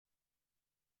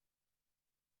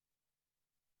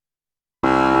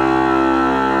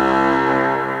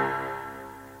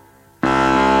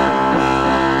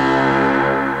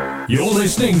You're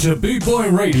listening to Boot Boy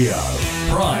Radio.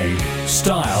 Pride,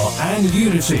 style, and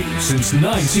unity since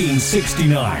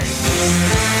 1969.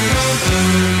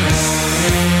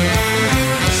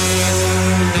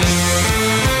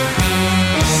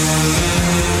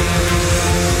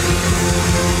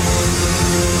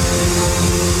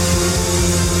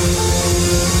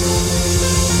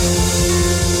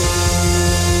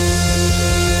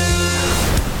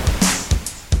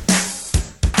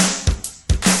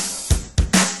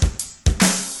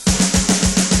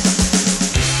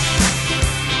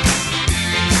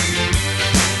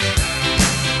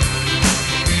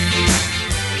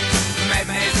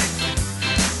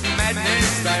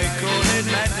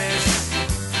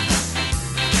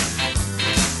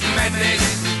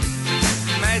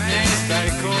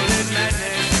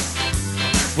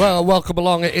 Well, welcome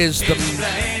along. It is the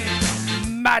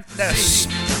Madness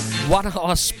 1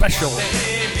 hour special.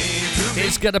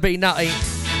 It's going to be nutty.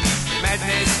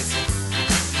 Madness,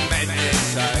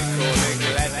 madness, I call it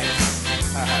gladness.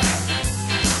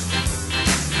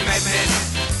 Madness,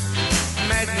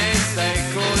 madness, they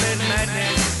call it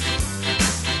madness.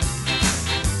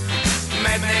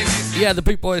 Madness. Yeah, the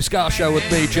Boot Boy Ska Show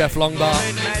with me, Jeff Longbar,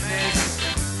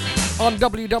 on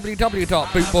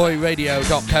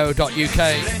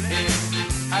www.bootboyradio.co.uk.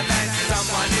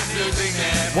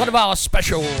 One of our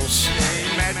specials,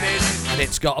 and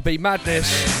it's got to be madness.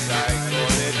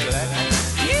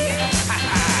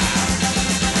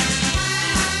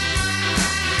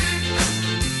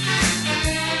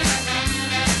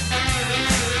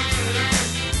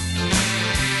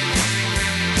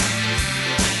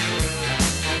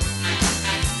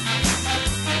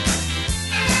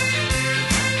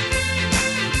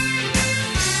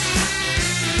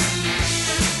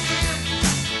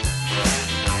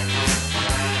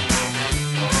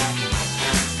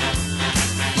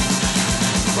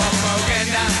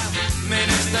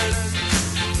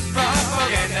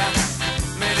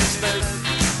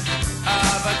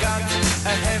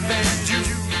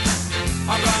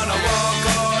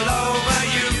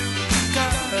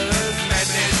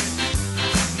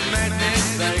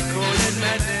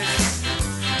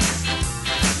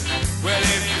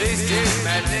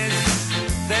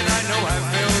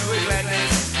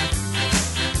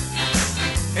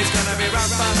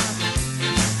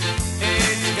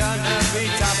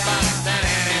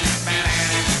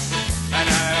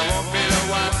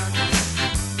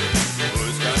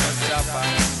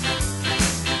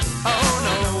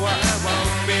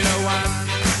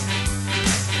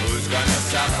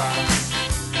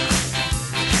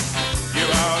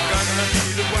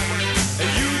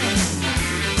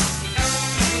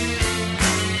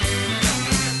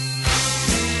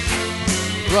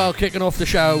 Well, kicking off the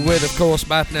show with, of course,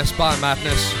 Madness by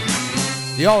Madness.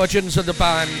 The origins of the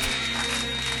band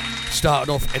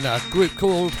started off in a group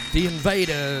called The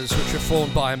Invaders, which were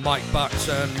formed by Mike Butts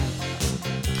and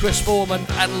Chris Foreman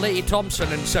and Lee Thompson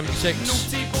in 76.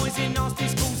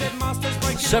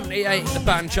 78, the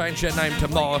band changed their name to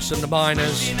Morris and the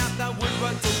Miners.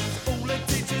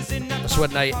 That's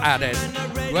when they added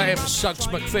Graham Suggs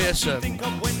McPherson,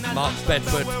 Mark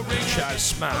Bedford, Chaz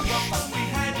Smash,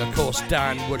 and of course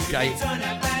Dan Woodgate.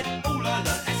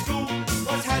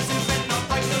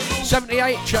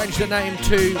 78 changed the name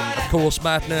to, of course,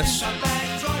 Madness.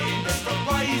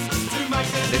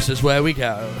 This is where we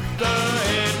go.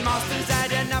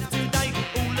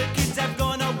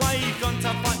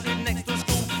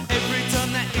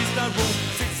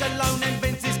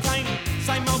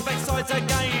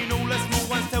 Again, all the small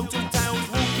ones tell two tales,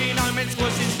 walking home and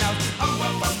squashing snails. Oh,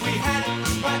 what fun we had,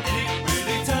 why did it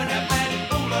really turn out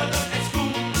bad? All I learned at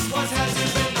school was how to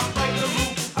bend and break the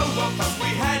rules. Oh, what fun we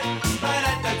had, but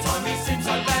at the time it seemed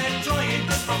so bad, trying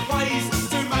different ways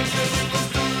to make the difference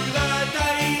through the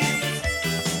days.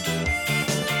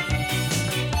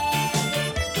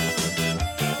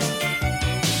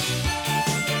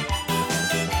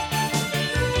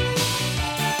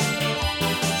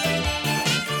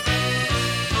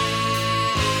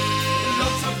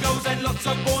 Lots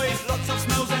of boys, lots of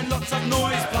smells and lots of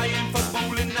noise, playing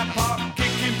football in the park,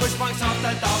 kicking push bikes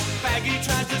after dark, baggy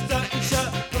trousers, dirty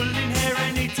shirt, pulling hair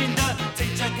and eating dirt.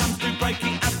 Teacher comes through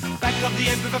breaking up, back of the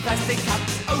end with a plastic cup.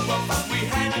 Oh, what fun we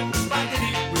had, but did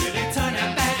it really turn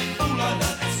out bad? All I learned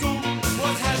at school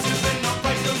was how to bend not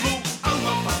break the rule. Oh,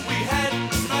 what fun we had,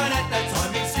 but at that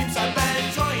time it seemed so bad,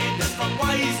 trying different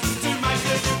ways to make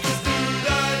the difference through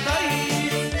the days.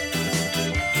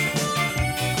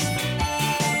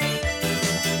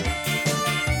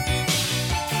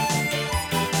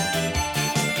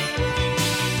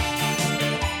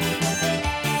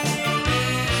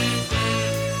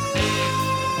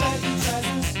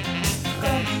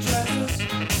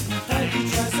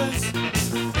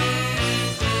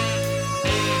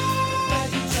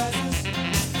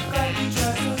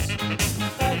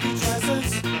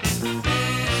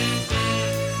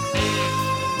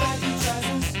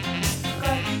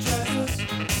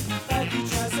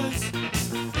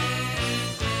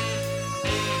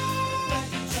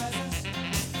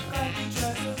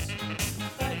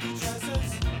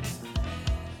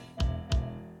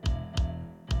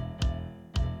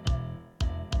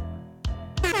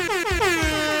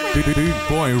 Boot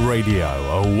Boy Radio,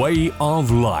 a way of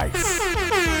life.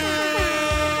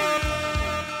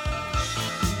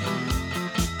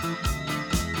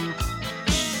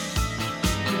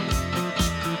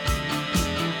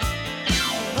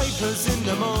 Papers in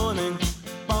the morning,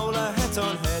 bowler hat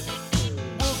on head.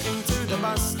 Walking to the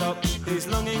bus stop, he's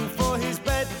longing for his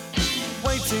bed.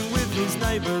 Waiting with his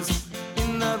neighbours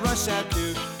in the rush hour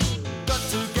queue. Got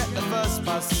to get the first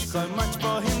bus, so much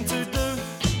for him to do.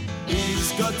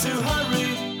 He's got to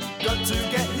hurry, got to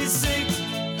get his seat.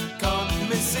 Can't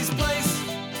miss his place,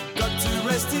 got to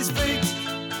rest his feet.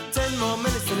 10 more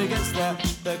minutes till he gets there,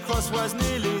 the crossword's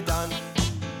nearly done.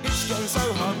 It's getting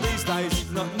so hard these days,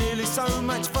 not nearly so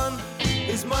much fun.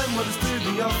 His mind wanders through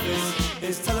the office,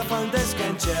 his telephone desk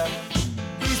and chair.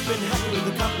 He's been happy with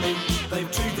the company,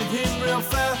 they've treated him real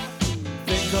fair.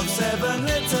 Think of 7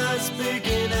 letters,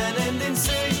 begin and end in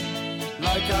C.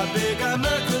 Like a big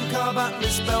American car but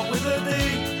misspelt with a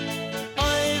D.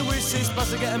 I wish this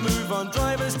bus would get a move on,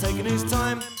 driver's taking his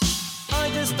time. I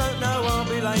just don't know, I'll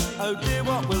be late, oh dear,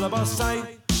 what will the boss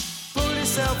say? Pull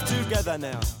yourself together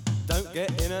now, don't get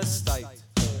in a state.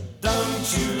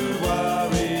 Don't you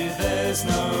worry, there's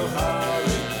no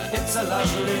hurry. It's a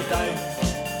lovely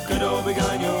day, could all be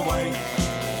going your way.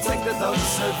 Take the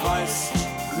dog's advice,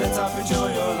 let up,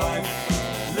 enjoy your life.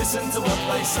 Listen to what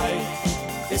they say,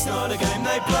 it's not a game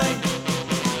they play.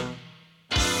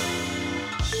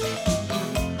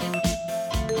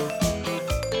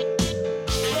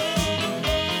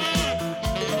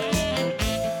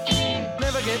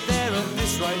 Never get there at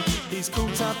this rate, he's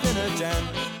caught up in a jam.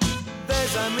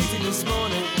 There's a meeting this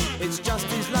morning, it's just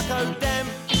his luck, oh damn.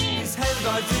 His head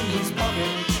dives in his pocket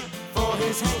for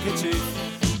his handkerchief.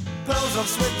 Pearls of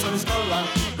sweat on his collar,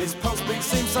 his pulse beat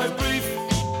seems so brief.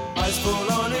 Eyes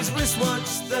fall on his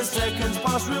wristwatch, the seconds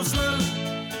pass real slow.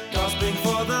 Gasping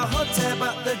for the hot air,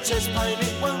 but the chest pain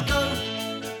it won't go.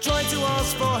 Try to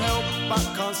ask for help,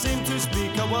 but can't seem to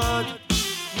speak a word.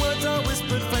 Words are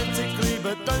whispered frantically,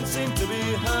 but don't seem to be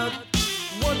heard.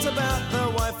 What about the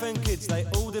wife and kids? They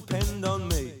all depend on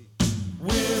me.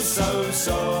 We're so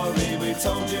sorry, we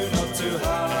told you not to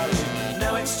hurry.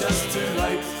 Now it's just too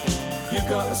late, you've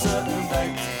got a certain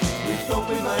date. We thought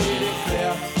we made it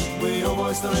clear, we all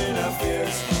voiced our inner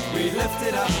fears. We left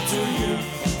it up to you,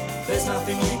 there's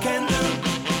nothing we can do.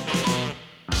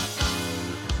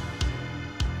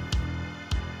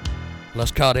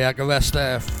 Lost Cardiac Arrest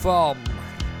there from,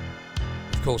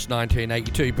 of course,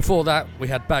 1982. Before that, we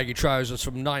had Baggy Trousers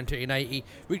from 1980,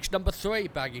 reached number 3,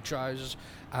 Baggy Trousers,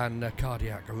 and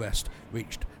Cardiac Arrest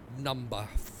reached number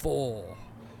 4.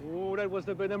 Oh, that was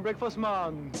the Bed and Breakfast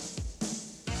Man.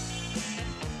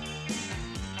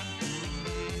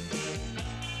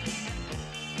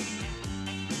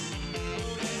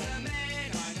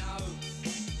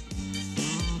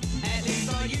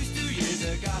 I used to years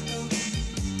ago.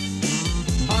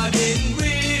 I didn't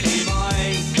really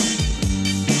mind.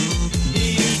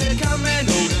 He used to come in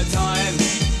all the time.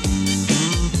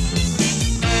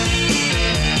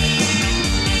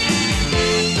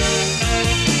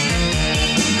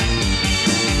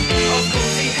 Of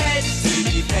course he had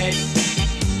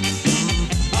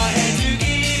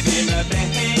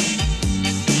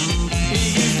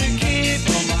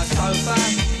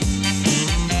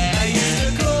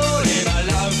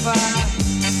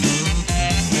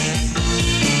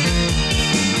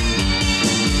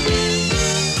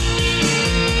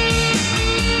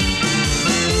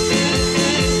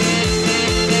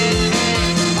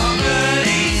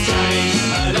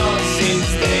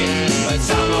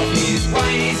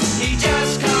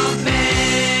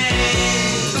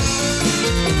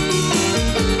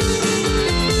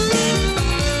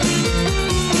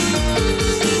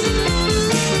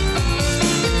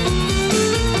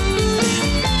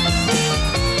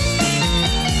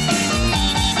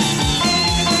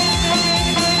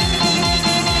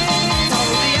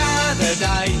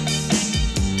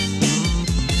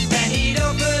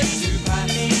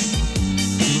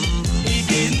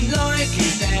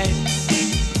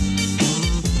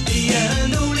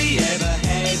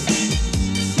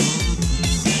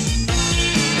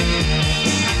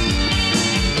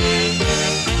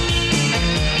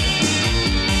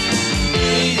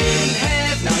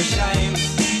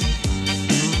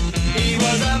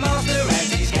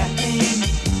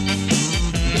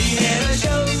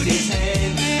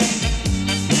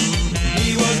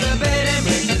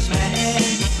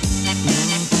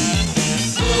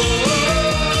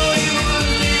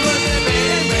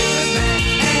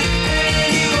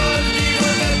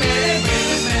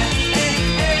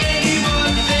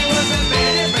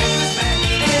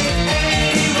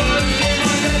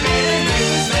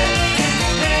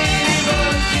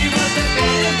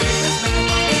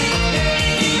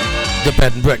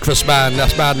Bed and Breakfast Man,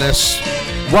 that's madness.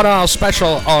 1 hour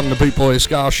special on the Boot Boy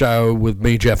Ska Show with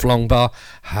me, Jeff Longbar.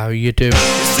 How you doing?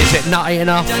 Is it nutty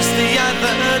enough? Just the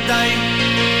other day,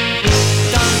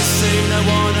 don't seem to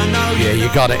wanna know Yeah,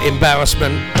 you got it.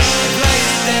 Embarrassment.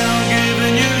 Laid down,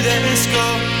 giving you their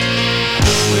score.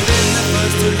 Within the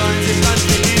first 2 lines, it must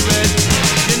be read.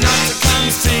 You're not to come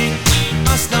see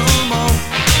us no more.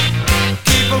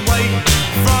 Keep away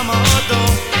from our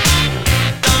door.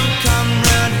 Don't come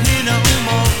round here no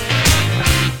more.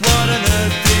 What on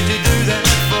earth did you do that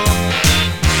for?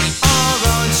 Our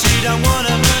aunt, she don't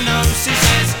wanna know. She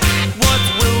says, what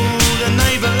will the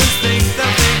neighbours think?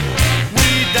 They'll think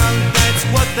we don't, that's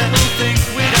what they'll think.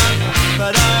 We don't,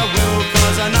 but I will,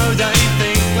 cause I know they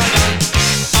think I don't.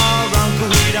 Our uncle,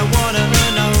 he don't wanna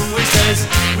know. He says,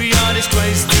 we are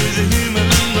disgrace to the human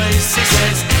race. He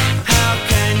says, how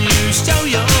can you show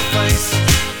your face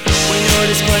when you're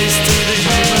disgrace to the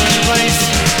human race?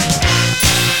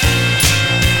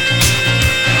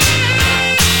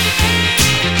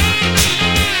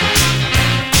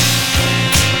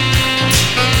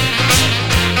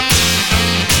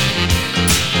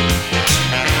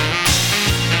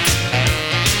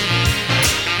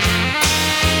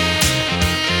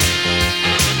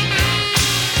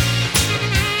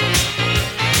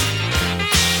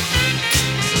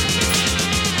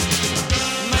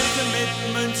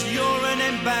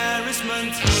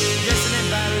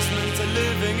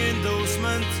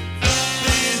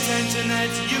 That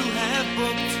you have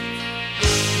booked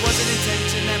was an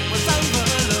intention that was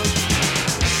overlooked.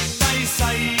 They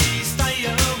say stay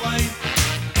away,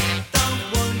 don't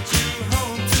want you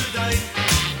home today.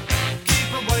 Keep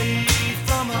away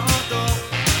from our door,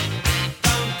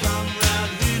 don't come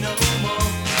round here no more.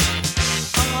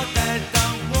 Our dad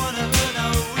don't wanna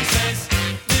know, he says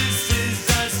this is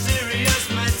a serious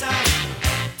matter.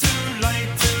 Too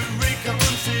late to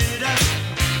reconsider,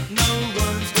 no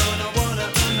one's gonna wanna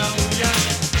know.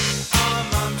 Our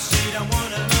mum, she don't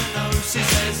wanna know. She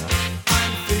says,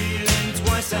 I'm feeling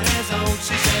twice as old.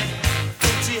 She said,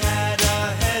 thought she had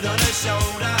her head on her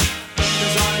shoulder.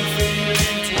 Cause I'm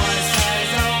feeling twice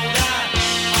as older.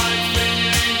 I'm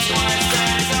feeling twice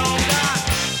as older.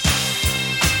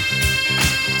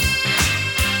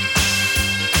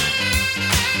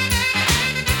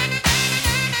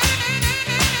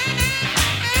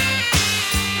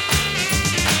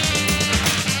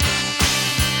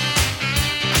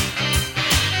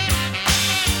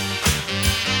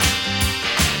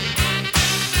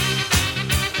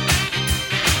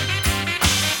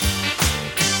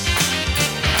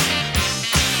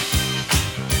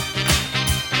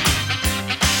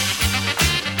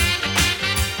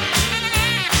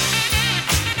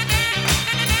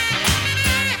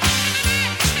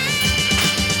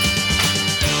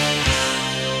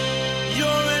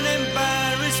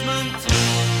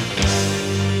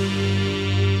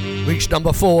 Reached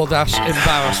number 4, that's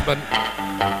Embarrassment.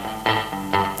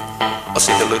 I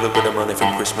saved a little bit of money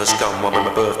from Christmas come while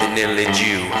my birthday nearly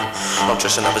due. I'm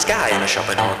dressing up as guy in a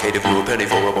shopping arcade if you a penny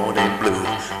for a born in blue.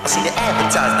 I seen it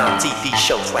advertised on TV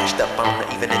shows flashed up on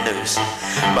the evening news.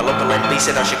 My local MP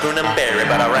said I should grin and bear it,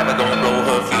 but I'd rather go and blow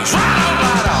her fuse. Right on,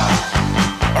 right off.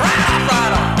 Right on,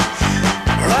 right off.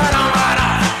 Right on, right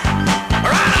off.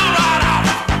 Right on, right off.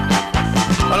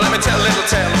 Well, let me tell a little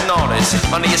tale of naughties.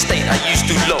 On the estate I used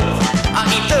to loaf. I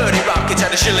eat 30 rockets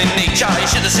at a shilling each. You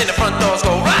should have seen the front doors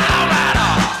go right on, right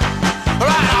off.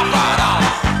 Right off, right off.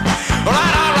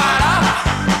 Right on, right off.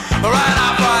 Right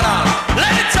off, right on.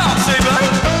 Let it talk, Saber.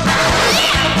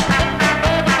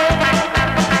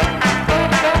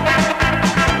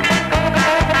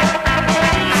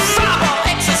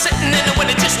 Fireball X is sitting in the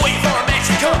window just waiting for a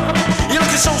match to come. You're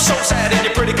looking so sad in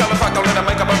your pretty color fuck. Don't let the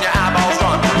makeup on your eyeballs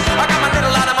run. I got my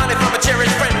little lot of money from a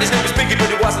cherished friend. His name was Biggie, but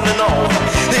he wasn't an old.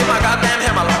 Hit my goddamn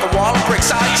hammer like a wall of bricks.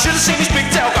 You should have seen his big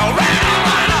tail go right on,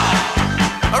 right off.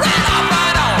 Right on,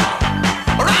 right on.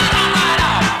 Right on, right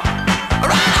off.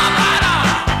 Right on, right off.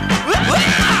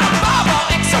 Fireball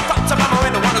X, so fuck to mama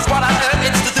in the wonders what I heard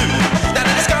it's to do. Now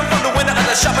that it's come from the window of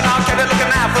the shopping arcade,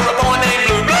 looking out for a boy named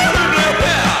Blue. Blue, blue,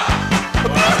 blue.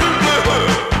 Blue, blue, blue.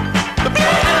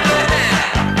 Blue, blue, blue.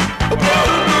 Blue,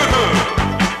 blue, blue.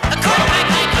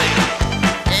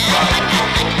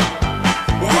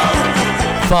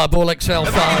 Fireball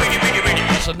XL5.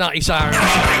 That's a nutty sound.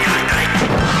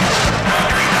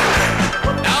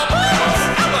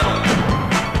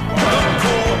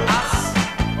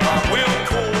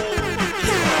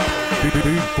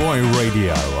 Boot Boy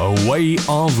Radio, a way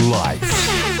of life.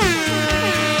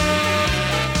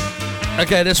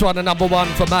 Okay, this one, a number 1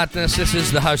 for Madness. This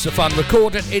is the House of Fun,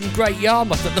 recorded in Great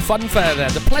Yarmouth at the Fun Fair there,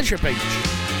 the Pleasure Beach.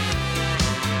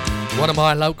 One of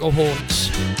my local haunts.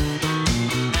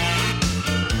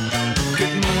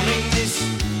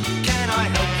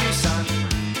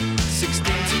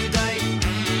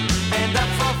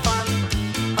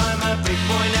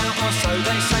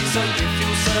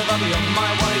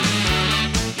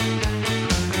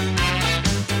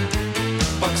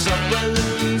 box of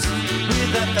balloons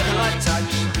with a featherlight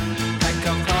touch. Pack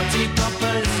of party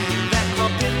poppers that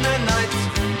pop in the night.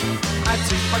 A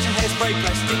toothbrush and hairspray,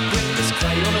 plastic witness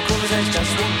clay on a corner's edge,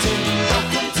 just walked in.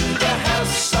 Welcome to the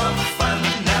house of fun.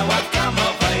 Now I've come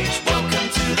of age. Welcome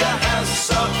to the house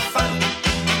of fun.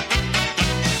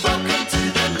 Welcome to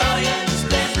the lion's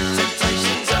den.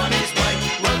 Temptation's on his way.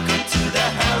 Welcome to the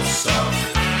house of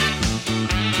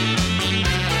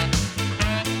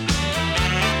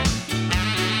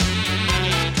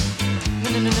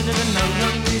No,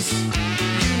 miss,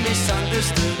 you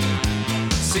misunderstood.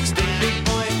 16 big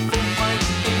boy, full fight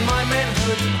in my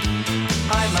manhood.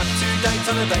 I'm up to date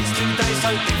on the dates today, so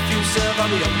if you serve, I'll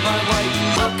be on my way.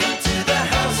 Welcome to the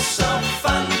house of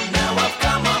fun. Now I've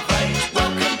come of age.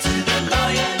 Welcome to the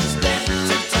lion's den.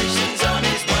 Temptation's on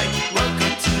his way.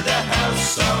 Welcome to the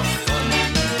house of fun.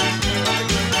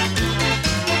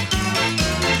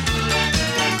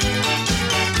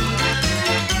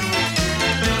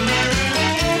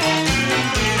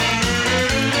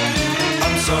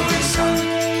 I'm sorry, son,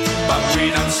 but we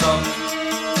don't stop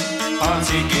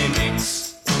party gimmicks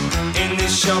in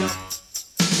this shop.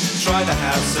 Try the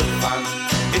house of fun,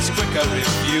 it's quicker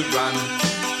if you run.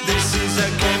 This is a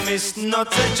chemist, not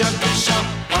a junkie shop.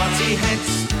 Party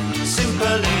heads,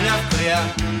 simple enough, clear.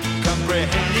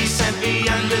 Comprehend, savvy,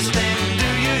 understand, do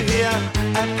you hear?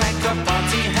 A pack of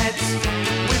party heads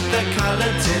with the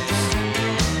colored tips.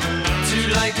 Too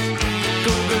late,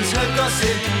 Google's her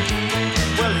gossip.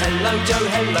 Well, hello Joe,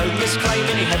 hello Miss Clay,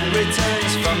 many happy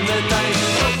returns from the day.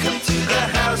 Welcome to the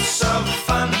house of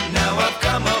fun. Now I've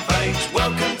come of age.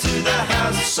 Welcome to the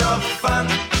house of fun.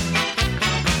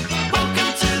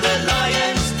 Welcome to the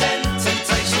lion's den.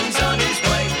 Temptation's on his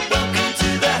way. Welcome to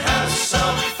the house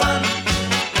of fun.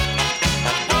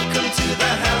 Welcome to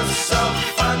the house of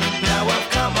fun. Now I've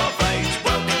come of age.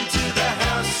 Welcome to the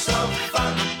house of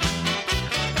fun.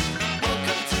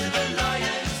 Welcome to the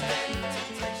lion's den.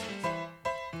 Temptation's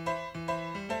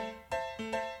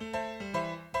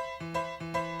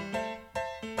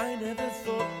I never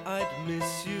thought I'd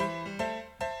miss you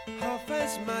half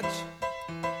as much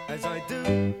as I do.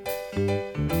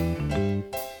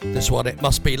 This one, It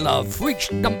Must Be Love,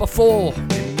 reached number 4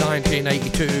 in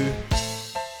 1982.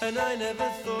 And I never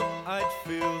thought I'd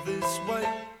feel this way,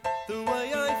 the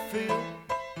way I feel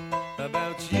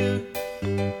about you.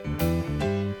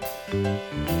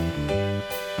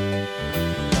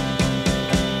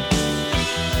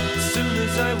 As soon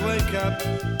as I wake up,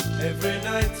 every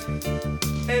night,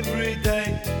 every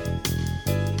day,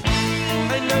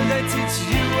 I know that it's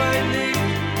you I need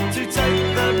to take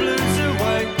the blues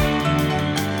away.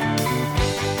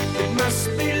 It must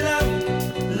be love,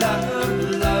 love,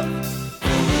 love.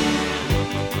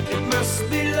 It must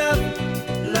be love,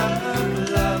 love,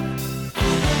 love.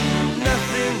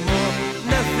 Nothing more,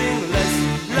 nothing less.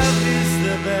 Love is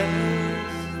the best.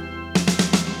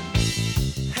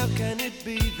 How can it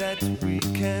be that we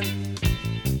can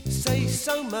say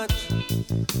so much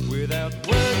without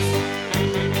words?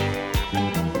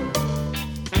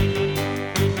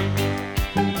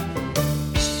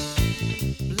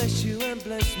 Bless you and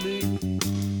bless me.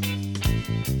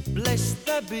 Bless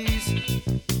the bees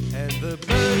and the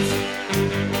birds.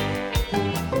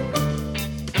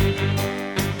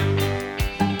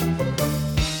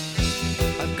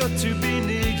 I've got to be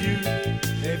near you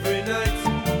every night,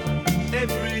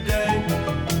 every day.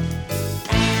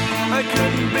 I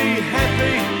couldn't be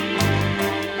happy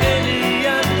any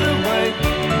other way.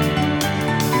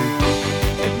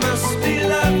 It must be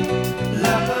love,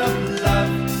 love,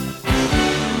 love.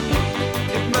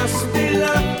 It must be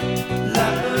love,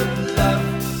 love, love.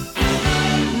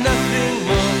 Nothing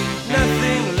more,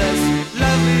 nothing less.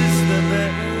 Love is the best.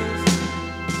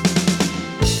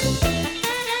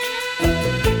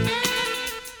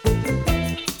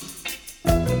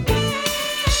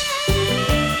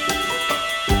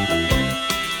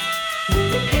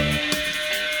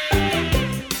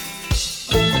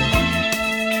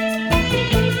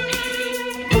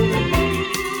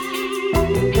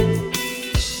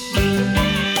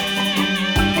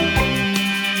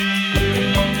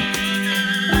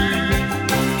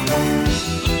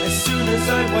 As soon as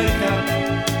I wake up,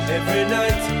 every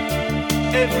night,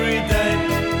 every day,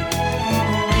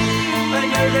 I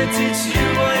know that it's you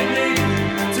I need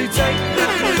to take the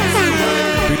blues away.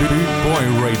 Boot Boy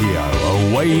Radio, a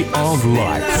way of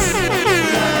life.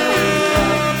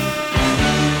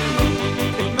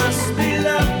 It must be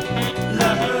love,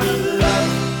 love, love.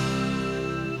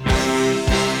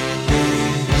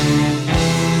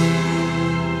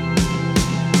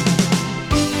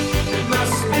 It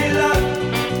must be love,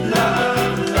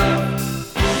 love, love.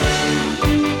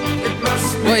 It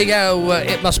must be you go,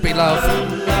 It Must Be Love.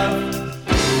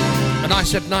 And I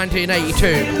said 1982,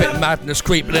 a bit of madness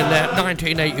creeping in there.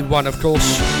 1981, of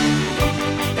course.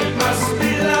 It must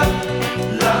be love,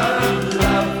 love,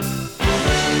 love.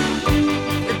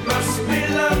 It must be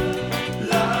love,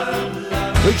 love,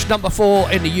 love. Reached number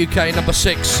 4 in the UK, number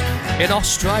 6 in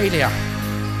Australia.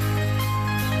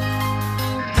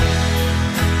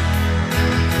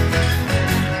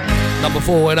 Number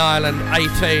 4 in Ireland,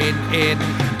 18 in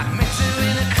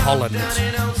Holland.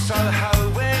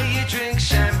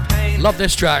 Love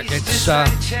this track. It's a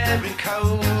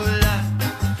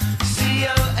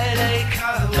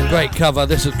great cover.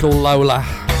 This is called Lola.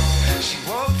 She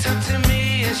walked up to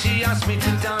me and she asked me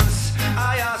to dance.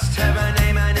 I asked her her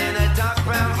name and in a dark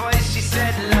brown voice she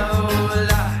said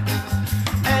Lola.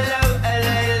 Hello,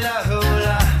 hello,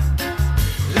 Lola.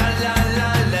 La la la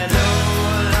la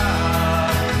Lola.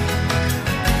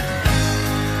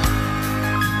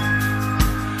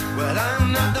 Well,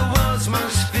 I'm not the world's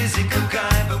most physical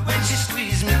guy, but when she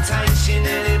squeezed me tight, she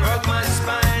nearly broke my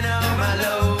spine. Oh, my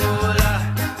Lola.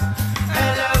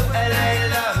 Hello, hello,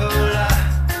 Lola.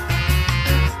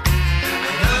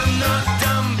 And I'm not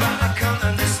dumb, but I can't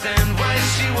understand why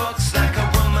she walks like a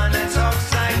woman and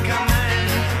talks like a man.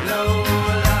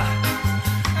 Lola.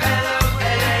 Hello,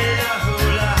 hello,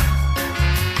 Lola.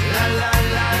 La la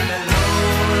la la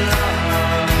Lola.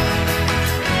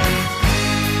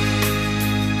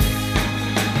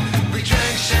 We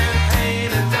drank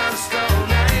champagne and danced all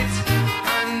night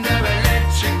under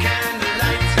electric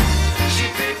candlelight. She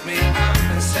picked me up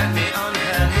and sat me on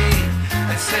her knee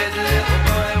and said, little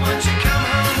boy, won't you come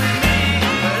home with me?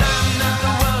 But I'm not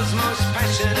the world's most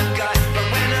passionate guy, but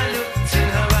when I looked in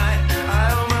her eye, I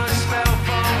almost fell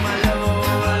for my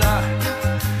Lola.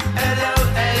 Hello,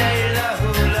 hello,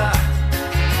 Lola.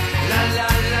 La la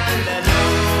la la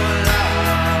Lola.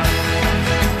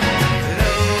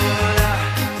 Lola.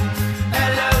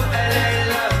 Hello, hello,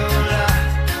 Lola.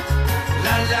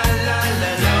 La la la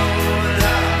la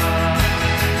Lola.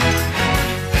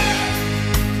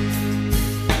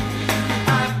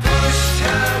 I pushed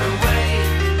her away.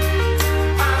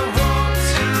 I walked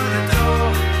to the door.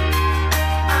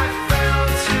 I fell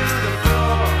to the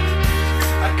floor.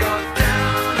 I got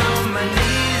down on my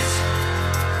knees.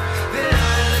 Then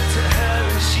I looked at her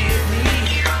and she at me.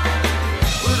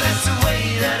 Well, that's the way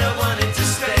that I wanted to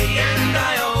stay, and I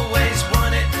always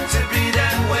wanted to be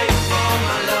that way for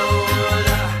my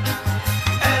Lola.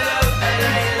 Hello,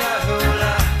 hello,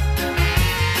 Lola.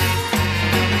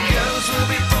 Girls will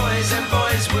be boys and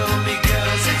boys will be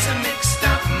girls. It's a mixed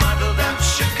up, muddled up,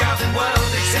 shook up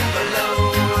world except for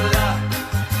Lola.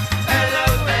 Hello,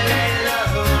 hello,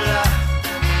 Lola.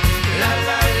 La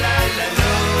la la la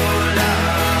Lola.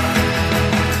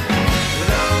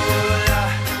 Lola.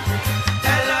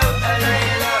 Hello, hello,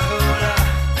 Lola.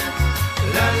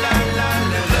 La la la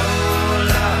la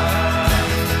Lola.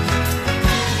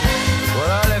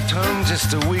 Well, I left home just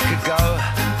a week ago,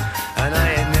 and I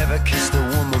ain't never kissed a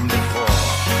woman before.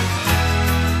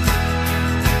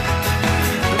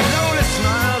 But Lola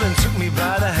smiled and took me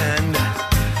by the hand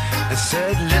and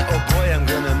said, little boy, I'm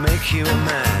gonna make you a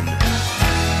man.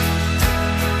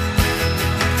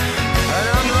 And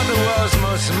I'm not the world's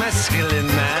most masculine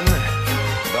man,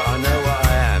 but I know what I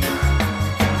am.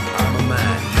 I'm a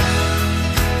man.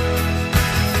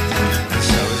 And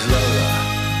so is Lola.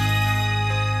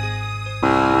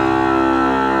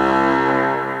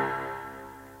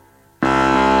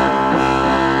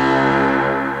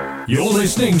 You're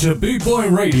listening to Boot Boy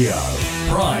Radio.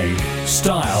 Pride,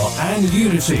 style, and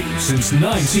unity since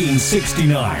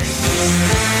 1969.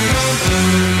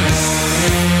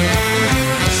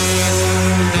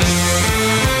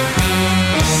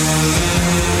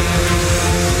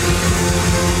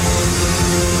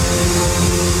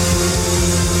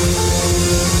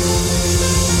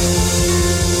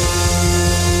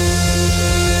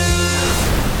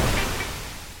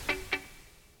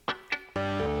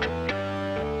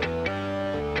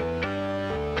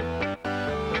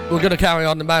 We're going to carry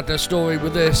on the madness story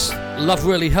with this. Love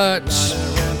Really Hurts.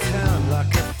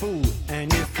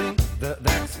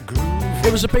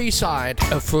 It was a B-side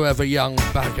of Forever Young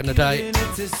back in the day.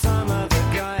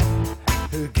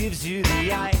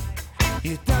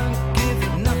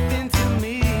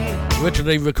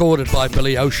 Originally recorded by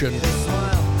Billy Ocean.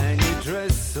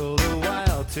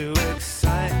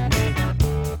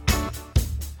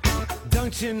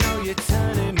 Don't you know you're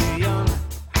turning me on?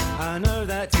 I know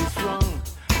that it's wrong.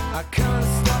 I can't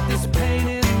stop this pain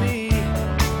in me.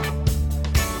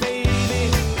 Baby,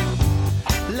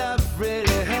 love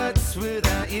really hurts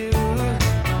without you.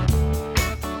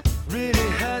 Really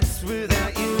hurts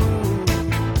without you.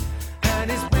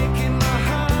 And it's breaking my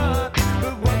heart.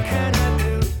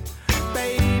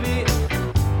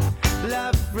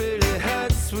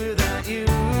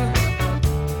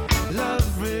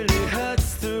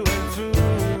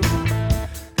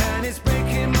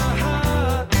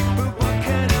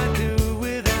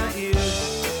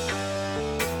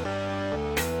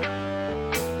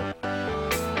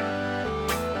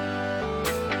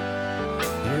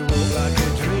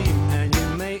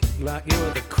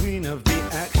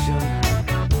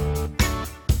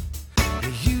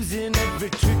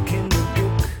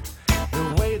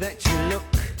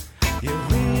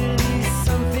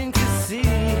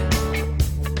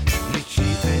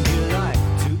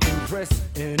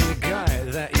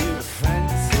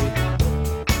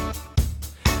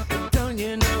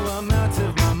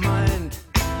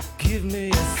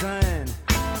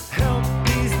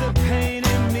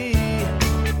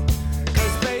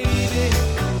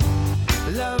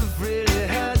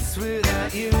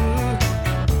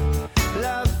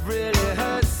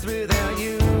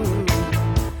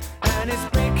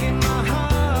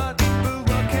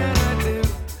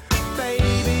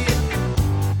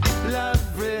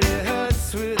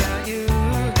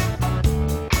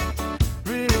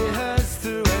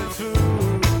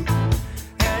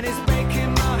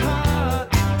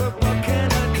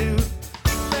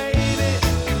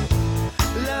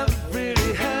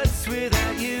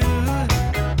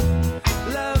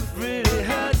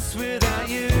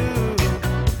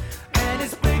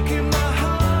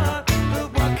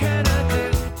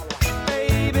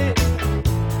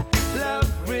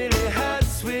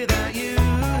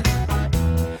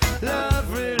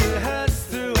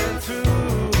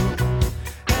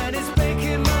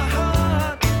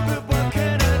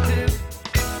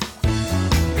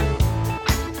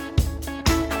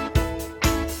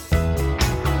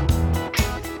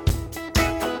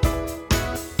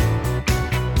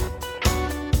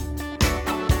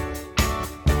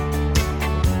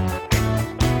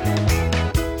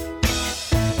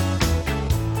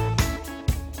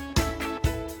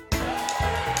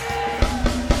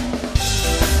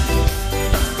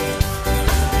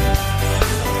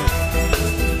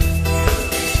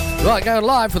 Right, going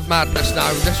live with Madness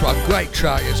now. This one, great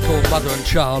track. It's called Mother and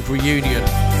Child Reunion.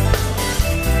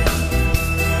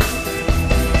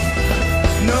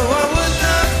 No, I would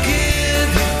not give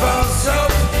you false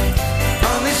hope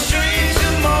on this strange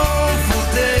and mournful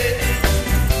day.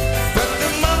 But the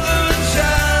mother and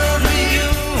child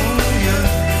reunion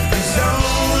is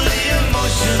only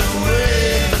emotion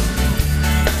away.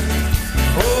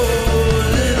 Oh,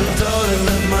 little daughter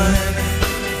of mine,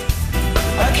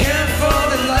 I can't for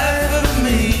the life of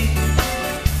me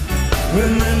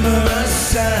remember a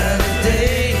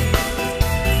Saturday.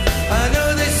 I know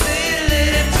they say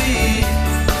let it be,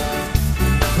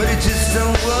 but it just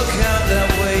don't work out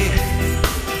that way.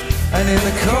 And in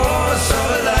the course of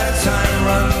a lifetime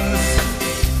runs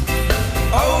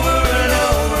over and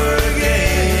over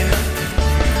again.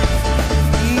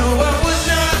 No, I would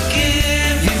not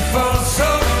give you false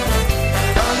hope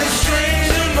on this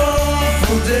strange and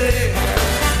mournful day.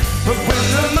 But when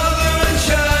the mother and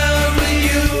child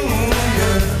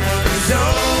reunion is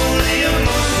only a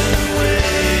motion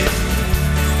away.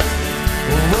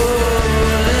 Oh,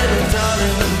 little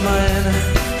darling of mine,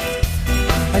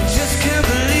 I just can't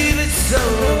believe it's so.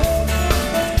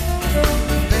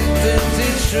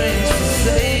 It's strange to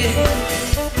say,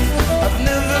 I've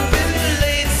never been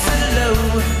late so low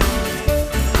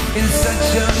in such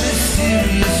a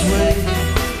mysterious way.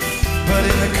 But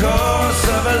in the course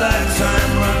of a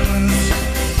lifetime runs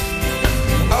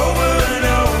over and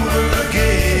over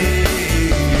again.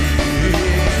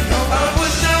 I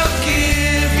would not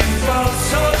give you false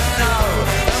hope now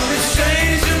on this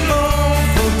strange and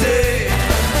mournful day.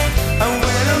 And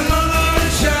when a mother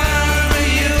and child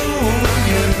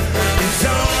reunion is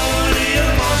only a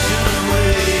motion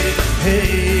away.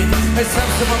 Hey, let's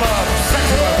have some of our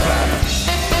saxophone.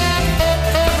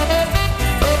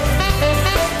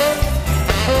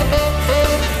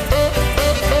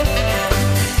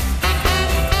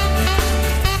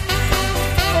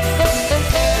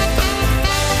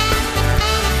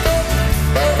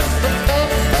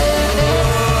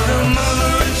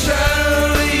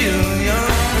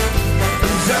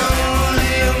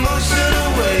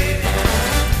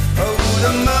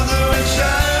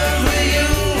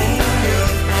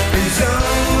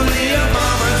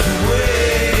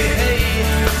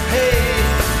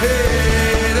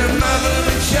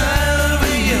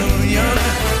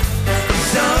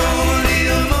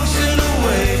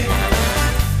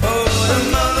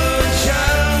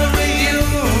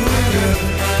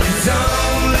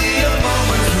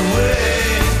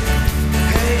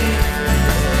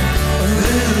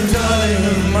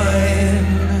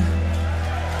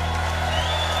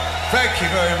 Thank you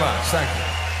very much. Thank you.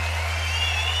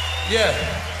 Yeah.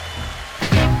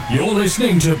 You're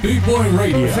listening to Boot Boy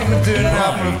Radio. I think I'm doing an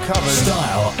album of Pride, covers.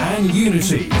 Style and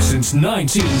Unity since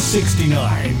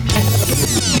 1969.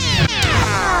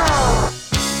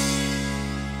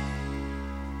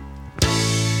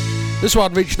 This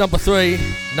one reached number 3,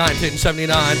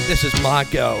 1979. This is My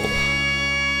Girl.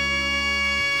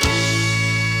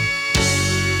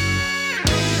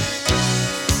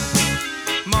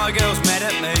 My girl's mad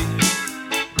at me.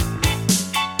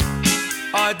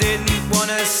 I didn't want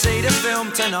to see the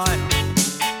film tonight.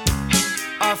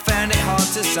 I found it hard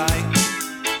to say.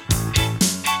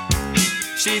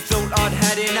 She thought I'd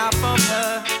had enough of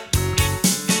her.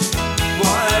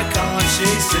 Why can't she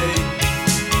see?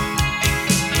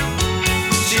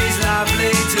 She's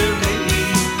lovely to me,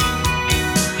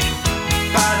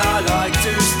 but I like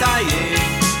to stay in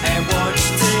and watch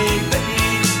TV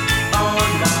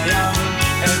on my own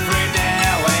every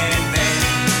now and then.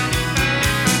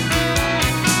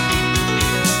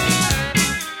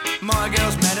 My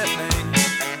girl's mad at me.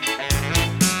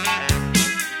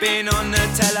 Been on the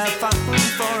telephone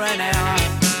for an hour.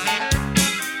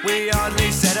 We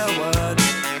hardly said a word.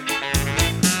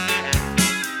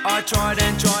 I tried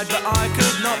and tried, but I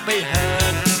could not be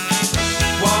heard.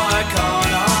 Why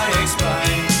can't I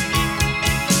explain?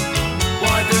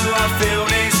 Why do I feel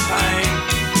this pain?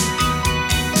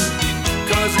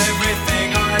 'Cause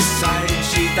everything I say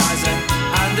she doesn't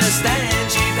understand.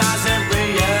 She doesn't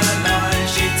realise.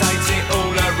 She takes it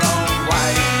all the wrong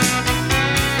way.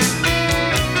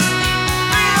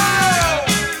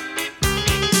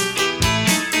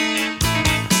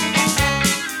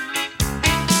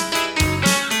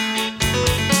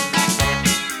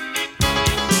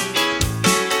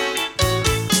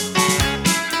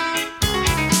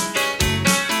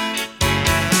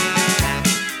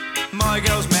 My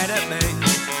girl's mad at me.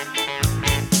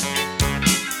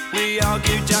 We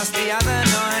argued just the other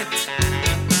night.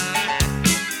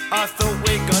 I thought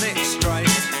we got it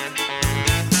straight.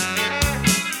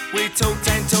 We talked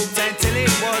and talked until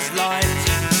it was light.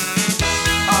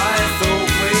 I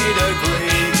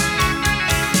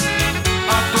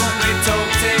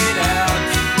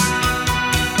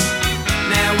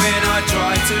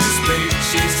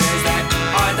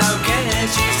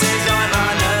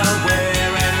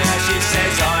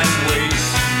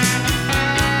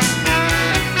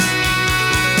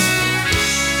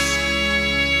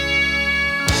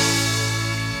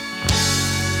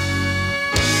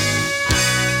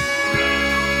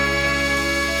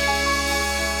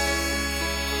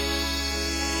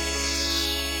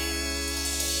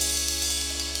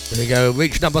There you go,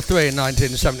 reached number 3 in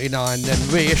 1979, then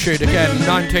reissued again in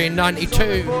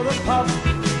 1992.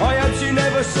 I hope she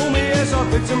never saw me as I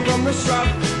picked him from the shrub.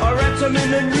 I wrapped him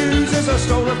in the news as I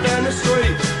strolled up down the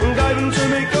street and gave him to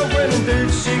me girlfriend, and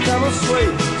dude, she come as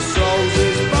sweet.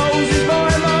 Roses, roses,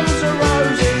 my mums are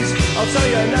roses. I'll tell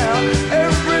you now,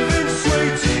 everything's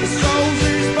sweet.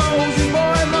 Roses, roses,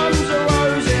 my mums are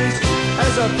roses.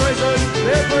 As a present,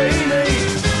 they're pretty neat.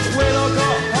 When I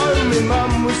got home, my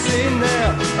mum was sitting there,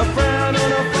 a frown on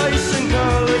her face and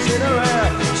colours in her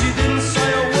hair. She didn't say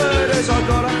a word as I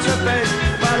got up to bed.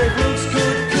 If looks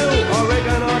could kill, I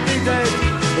reckon I'd be dead.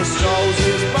 The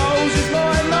roses, roses,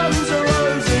 my mums are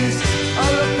roses.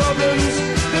 Other problems,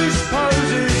 these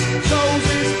poses.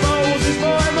 Roses, roses,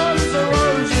 my mums are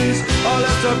roses. I'll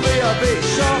have to be a bit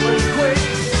sharp and quick.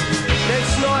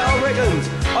 Next night I reckoned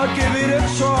I'd give it a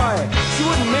try. She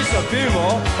wouldn't miss a few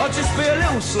more, I'd just be a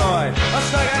little sly. I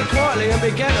snuck out quietly and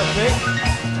began to pick.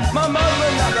 My mum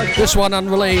went up the This one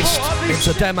unreleased, it's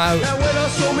a demo. Now when I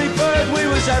saw me bird, we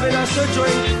was having us a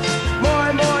drink.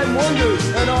 My mind wandered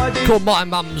and I did Called My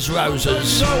Mum's Roses.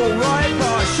 so alright, but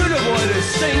I should have wanted to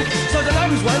stink. So the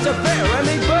those ones are better and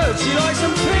me bird, she likes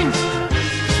them pink.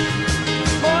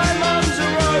 My mum's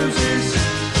are roses.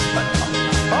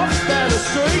 Up down the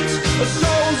street,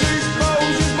 roses,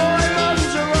 roses, my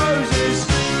mum's are roses.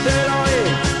 They're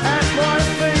lying at my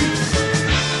feet.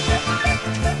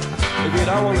 If you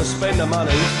don't want to spend the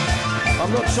money,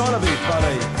 I'm not trying to be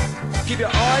funny. Keep your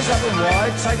eyes up and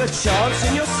wide, take a chance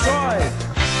in your stride.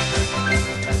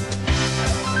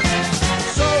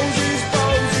 Roses,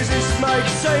 roses, this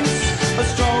makes sense.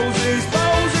 Roses,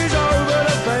 roses over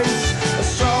the fence.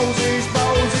 Roses,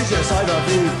 roses, yes, I've a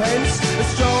few pence.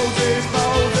 Roses,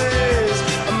 roses,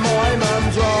 my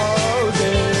mum's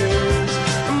roses.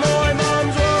 My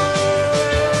mum's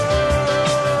roses.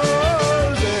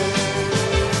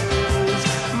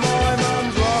 My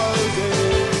mum's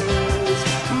roses.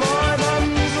 My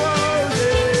mum's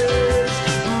roses.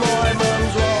 My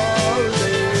mum's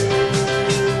roses.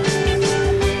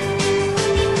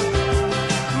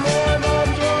 My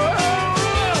mum's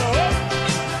roses.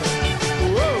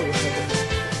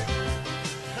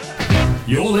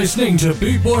 You're listening to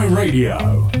Boot Boy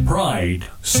Radio. Pride,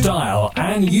 style,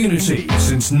 and unity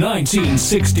since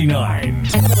 1969.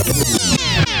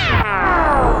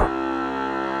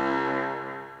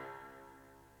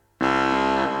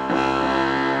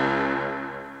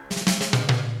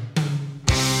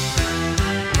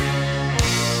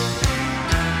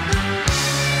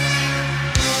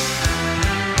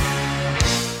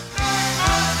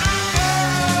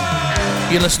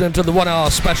 You're listening to the 1 hour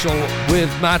special with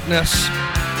Madness,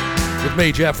 with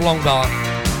me, Jeff Longbar,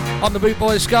 on the Boot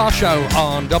Boy Ska Show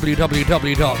on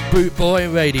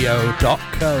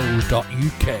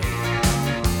www.bootboyradio.co.uk.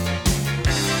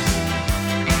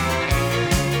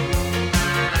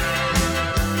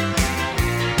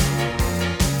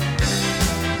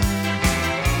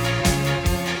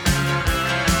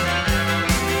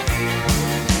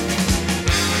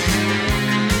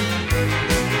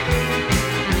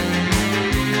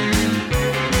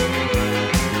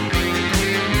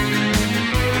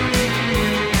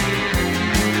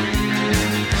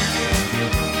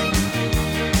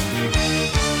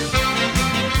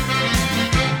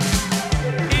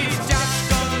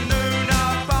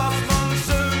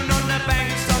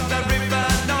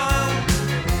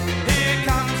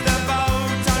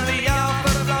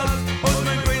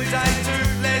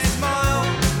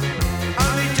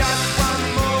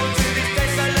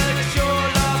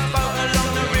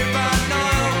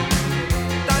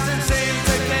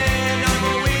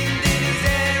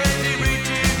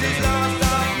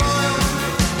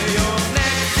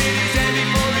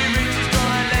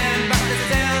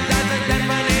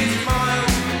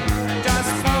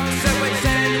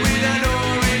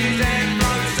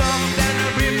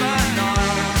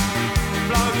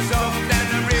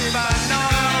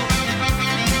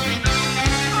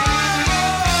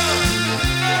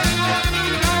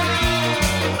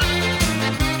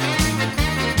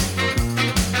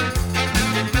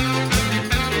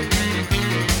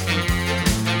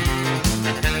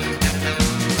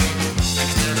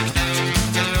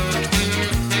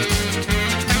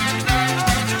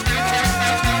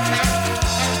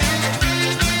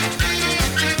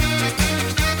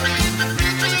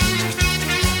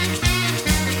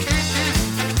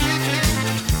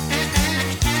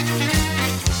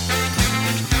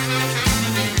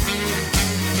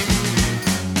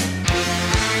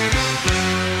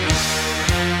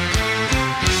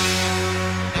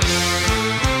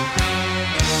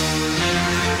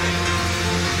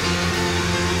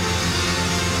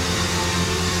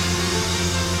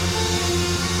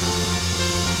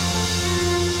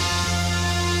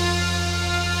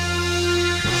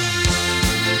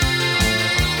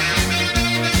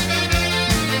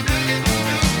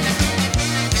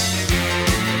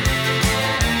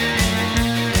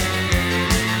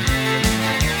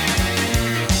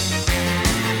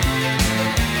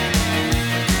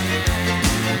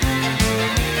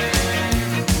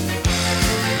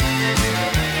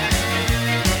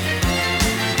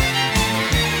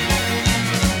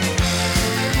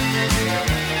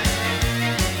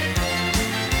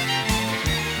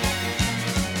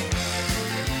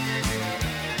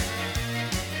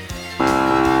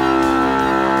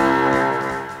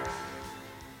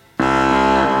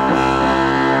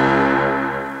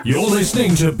 You're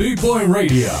listening to Boot Boy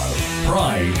Radio.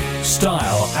 Pride,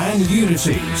 style, and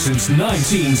unity since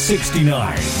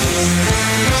 1969.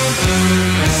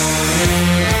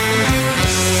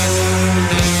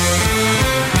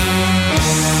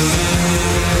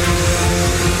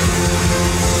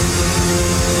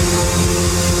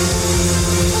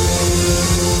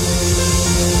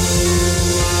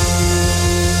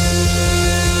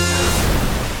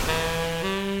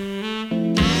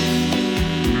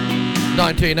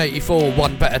 1984,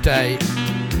 One Better Day.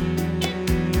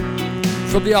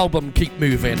 From the album Keep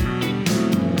Moving.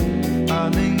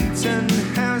 Arlington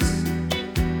House,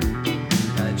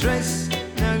 address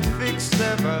no fixed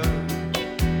level.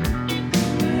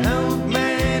 An old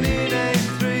man in a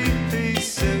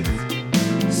three-piece suit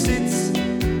sits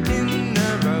in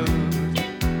the road.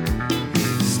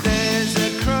 He stares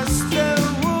across the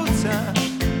water.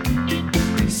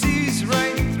 He sees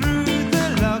right through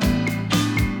the lock.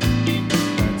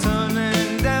 On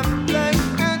and up like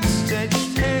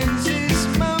outstretched hands, his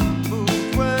mumbled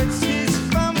words, his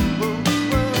fumbled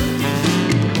words.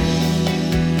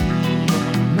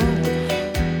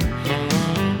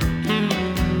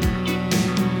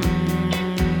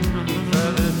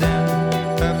 Further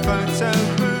down a photo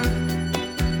booth,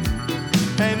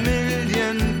 a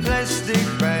million plastic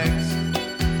bags,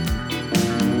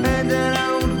 and an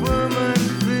old woman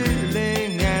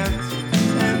filling out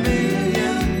a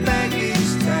million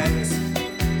baggage tags.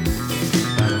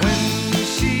 But when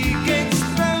she gets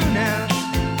thrown out,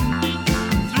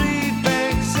 3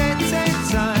 bags at a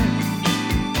time,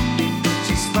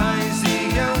 she spies the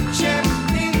old chap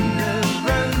in the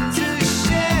road to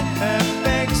share her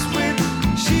bags with.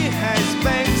 She has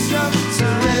bags of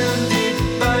surrounded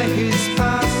by his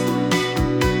past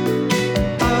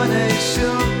on a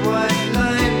short white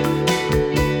line.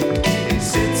 He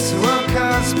sits while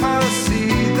cars pass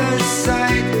either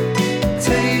side,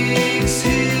 takes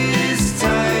his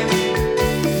time,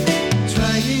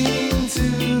 trying to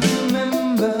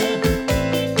remember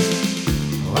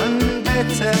one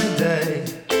better day.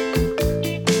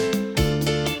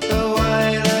 A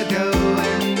while ago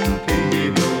when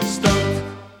people stopped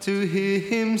to hear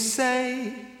him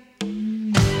say,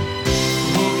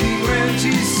 walking round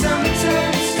you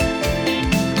sometimes,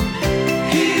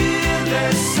 hear the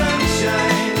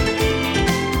sunshine,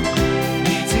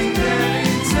 beating down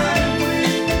in time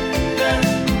with the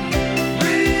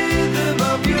rhythm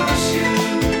of your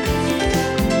shoes.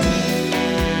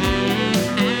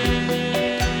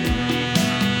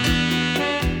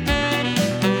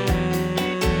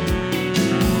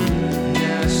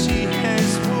 Now she has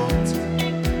walked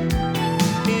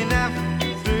enough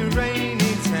through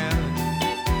rainy town.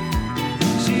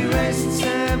 She rests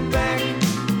her back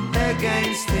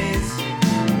against his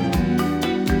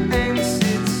and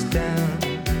sits down.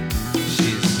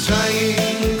 She's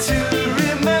trying to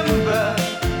remember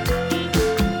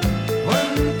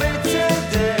one better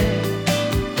day.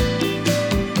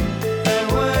 A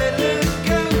while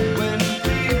ago when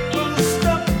people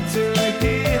stopped to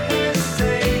hear her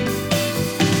say,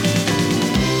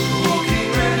 walking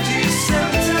round you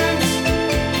sometimes,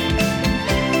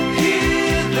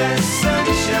 hear the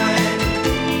sunshine,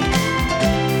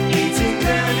 beating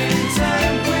down in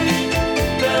time with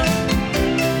the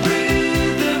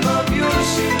rhythm of your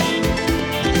shoes.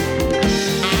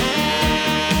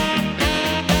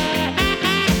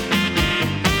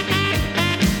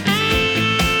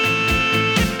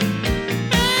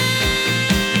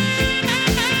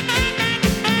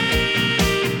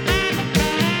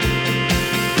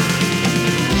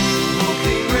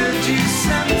 Walking round you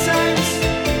sometimes,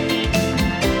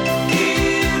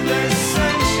 hear the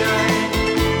sunshine,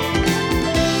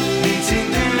 beating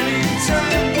down in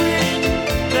time with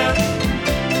the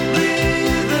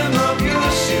rhythm of your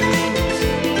shoes.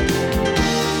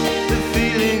 The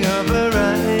feeling of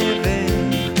arriving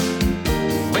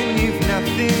when you've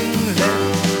nothing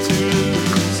left to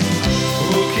lose.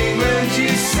 Walking round you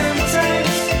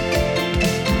sometimes,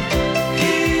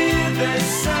 hear the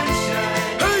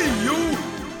sunshine. Hey, you!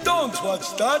 Don't watch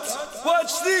that!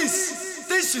 Watch this!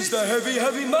 This is the heavy,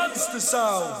 heavy monster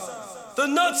sound. The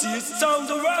nuttiest sound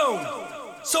around.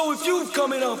 So if you're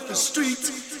coming off the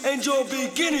street and you're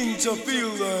beginning to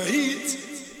feel the heat,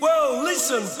 well,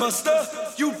 listen, Buster,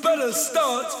 you better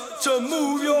start to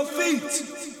move your feet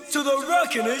to the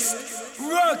rockinest,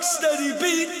 rock steady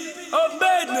beat of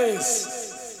madness.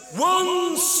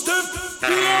 One step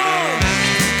beyond.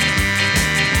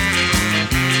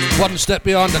 One Step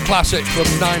Beyond, a classic from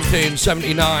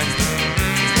 1979.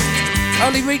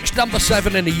 Only reached number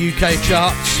 7 in the UK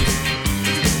charts.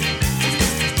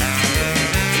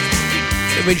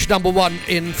 It reached number 1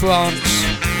 in France.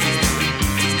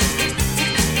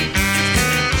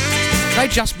 They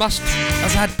just must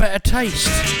have had better taste.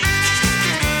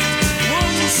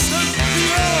 One step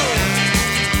beyond.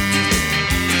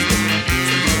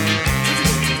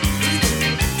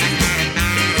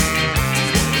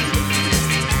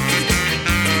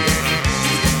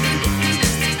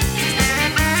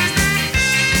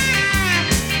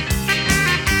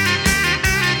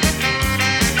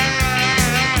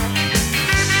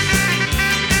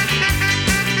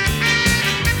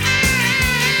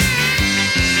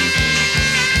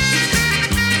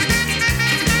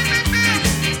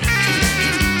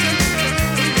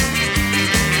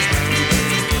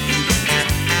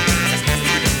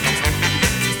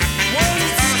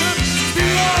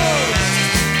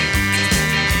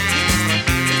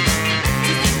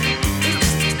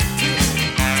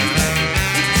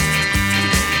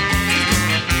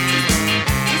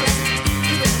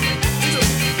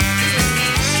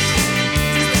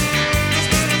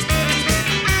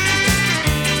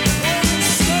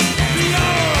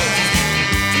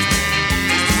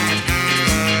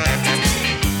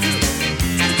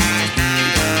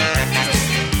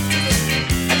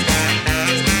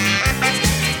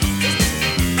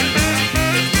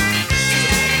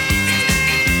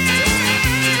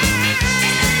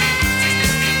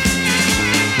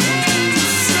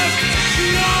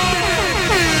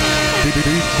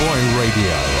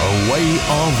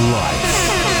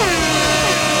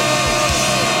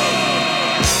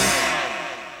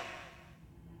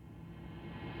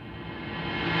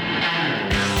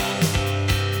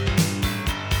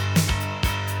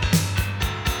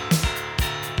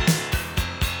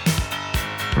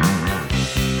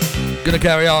 Gonna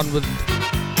carry on with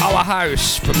Our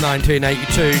House from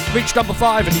 1982. Reached number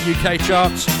 5 in the UK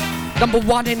charts, number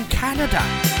 1 in Canada.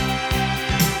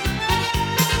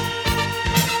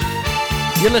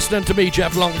 You're listening to me,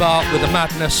 Jeff Longbart, with a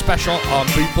Madness special on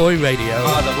Boot Boy Radio.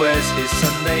 Father wears his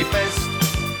Sunday best.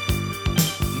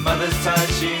 Mother's tired,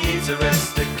 she needs a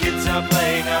rest. The kids are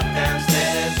playing up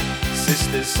downstairs.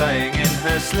 Sister's sighing in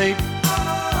her sleep.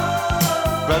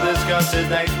 Brother's got a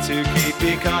date to keep,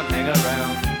 he can't hang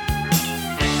around.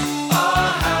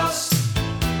 Our house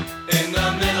in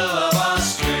the middle of our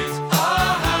street.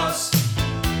 Our house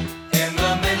in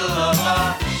the middle of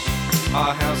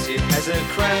our house, it has a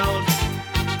crowd.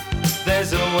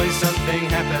 There's always something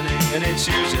happening and it's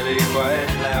usually quite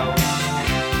loud.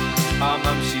 Our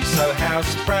mum, she's so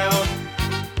house proud.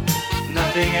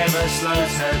 Nothing ever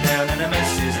slows her down and a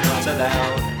mess is not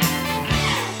allowed.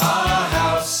 Our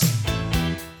house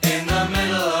in the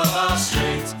middle of our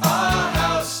street. Our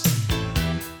house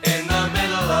in the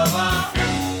middle of our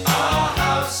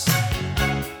house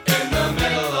in the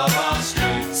middle of our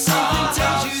street. Something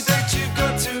tells you that you've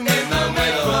got to in the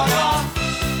middle of our.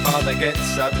 Father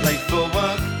gets up late for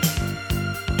work.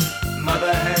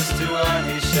 Mother has to iron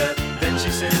his shirt. Then she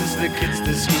sends the kids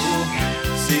to school.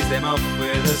 Sees them off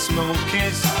with a small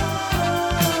kiss.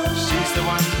 She's the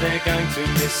one they're going to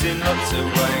miss in lots of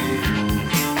ways.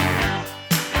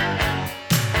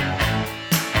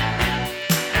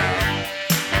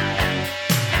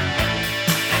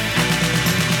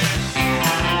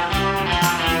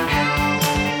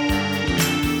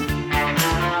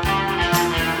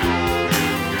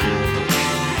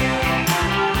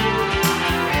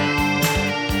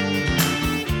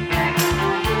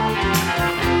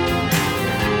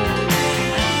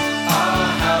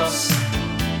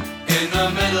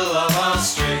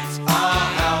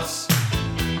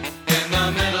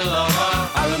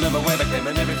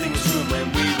 And everything was true when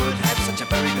we would have such a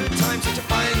very good time, such a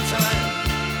fine time,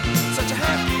 such a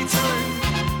happy time.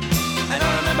 And I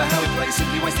remember how we'd play,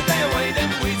 simply waste the day away. Then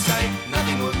we'd say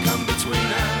nothing would come between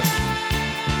us,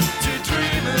 two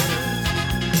dreamers.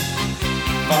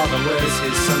 Father wears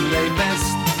his Sunday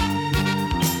best.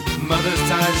 Mother's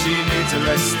tired, she needs a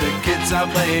rest. The kids are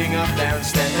playing up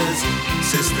downstairs.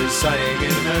 Sister's sighing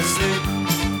in her sleep.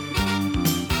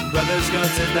 Brother's got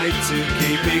a date to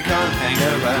keep, he can't hang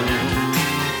around.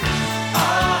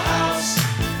 Our house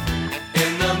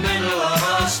in the middle of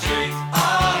our street.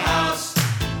 Our house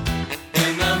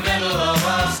in the middle of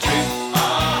our street.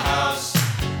 Our house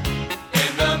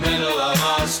in the middle of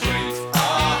our street.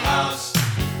 Our house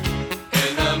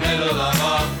in the middle of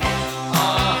our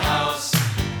house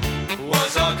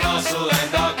was our castle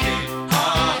and our keep.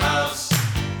 Our house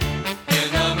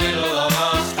in the middle of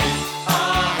our street.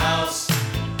 Our house,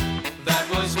 that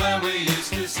was where we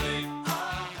used to sleep.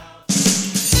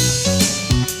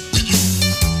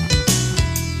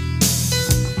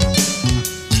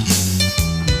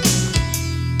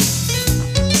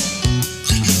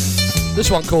 This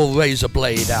one called Razor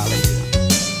Blade Alley.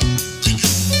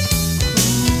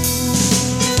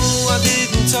 I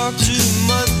didn't talk too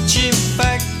much, in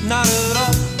fact, not at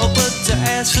all. Oh, but to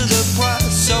ask for the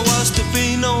price, I was to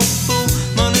be no fool.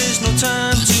 Money's no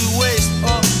time to waste,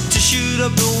 or to shoot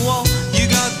up the wall. You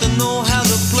got to know how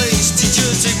the place. Teacher,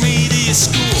 take me to your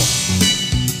school.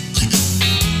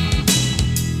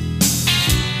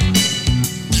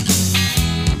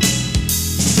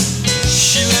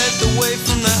 She led the way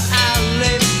from the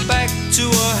alley back to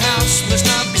her house. Must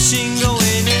not be seen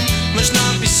going in, must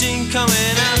not be seen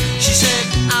coming out. She said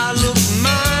I look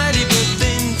mighty, but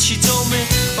then she told me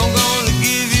I'm gonna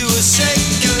give you a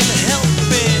second helping.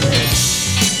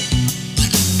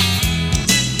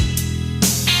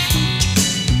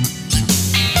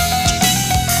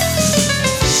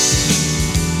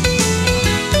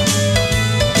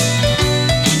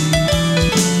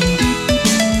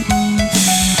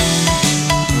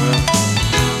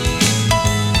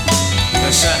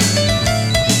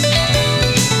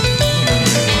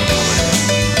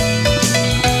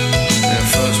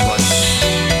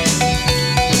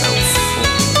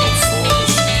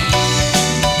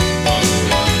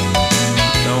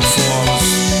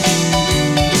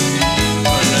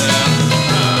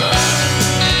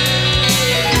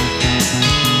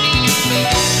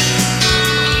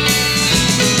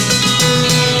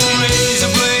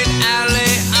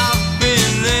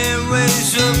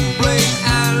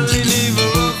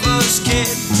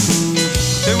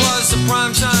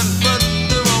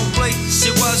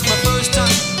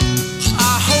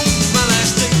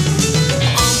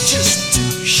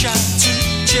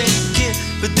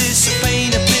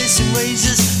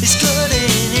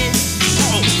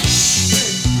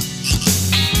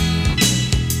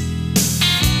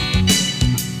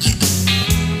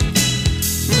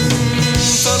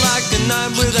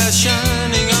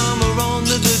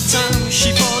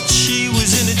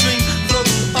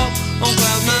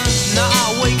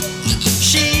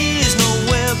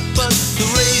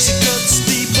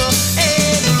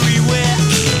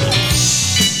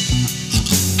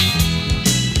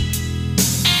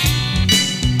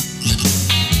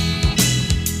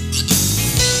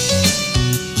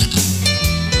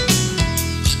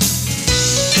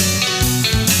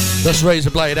 That's Razor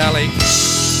Blade Alley.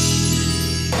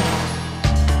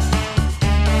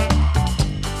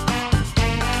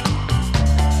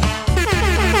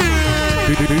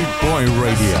 Boot Boy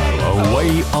Radio, a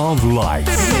way of life.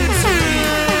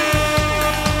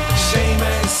 Shame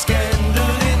and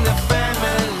scandal in the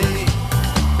family.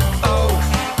 Oh,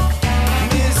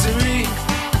 misery.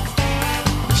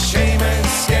 Shame and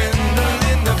scandal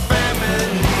in the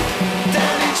family.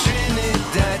 Down in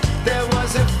Trinidad, there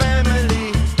was a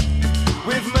family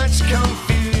with much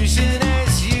confusion,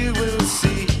 as you will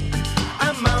see.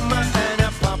 A mama and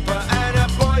a papa and a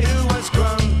boy who was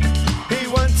grown. He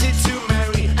wanted to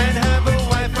marry and have a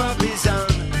wife of his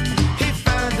own. He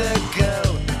found a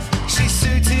girl, she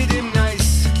suited him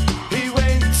nice. He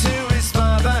went to his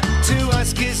father to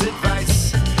ask his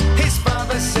advice. His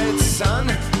father said, son,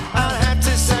 I'll have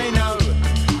to say no.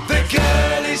 The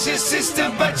girl is your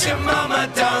sister, but your mama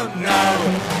don't know.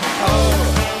 Oh,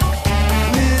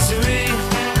 misery.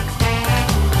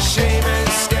 Shame and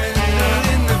scandal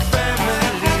in the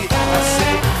family. I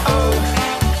say, oh,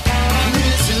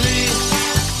 misery.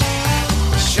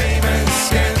 Shame and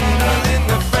scandal in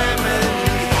the family.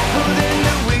 Well, then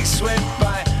the weeks went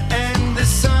by and the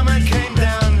summer came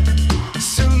down.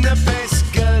 Soon the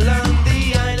best girl on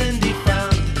the island he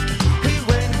found. He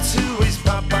went to his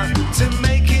papa to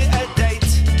make it a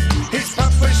date. His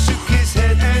papa shook his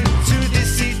head and to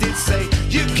this he did say,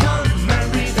 you can't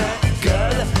marry that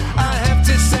girl. I have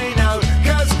to say no,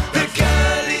 'cause the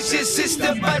girl is your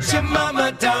sister, but your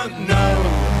mama don't know.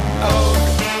 Oh,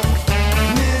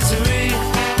 misery.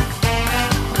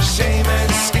 Shame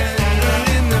and scandal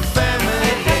in the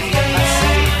family. I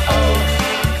say, oh,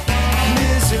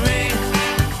 misery.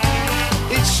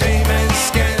 It's shame and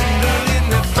scandal in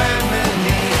the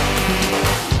family.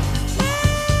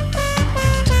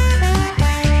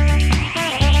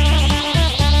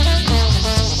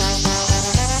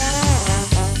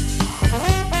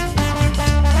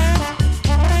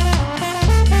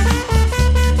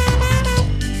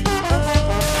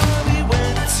 He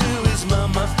went to his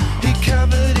mama, he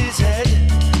covered his head.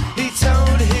 He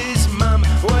told his mum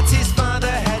what his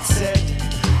father had said.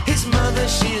 His mother,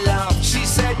 she laughed, she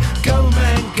said, go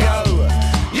man, go.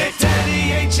 Your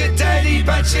daddy ain't your daddy,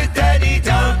 but your daddy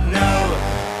don't know.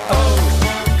 Oh,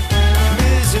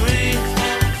 misery.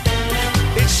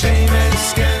 It's shame and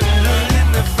scandal in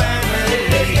the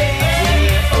family.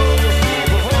 Oh,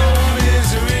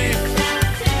 misery.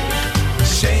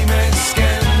 Shame and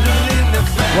scandal in the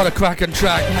family. What a cracking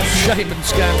track. Shame and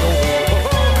Scandal.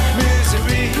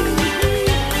 Misery.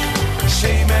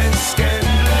 Shame and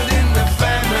scandal in the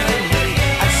family.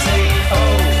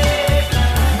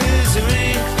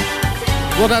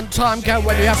 What doesn't time count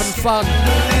when you're having fun?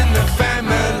 In the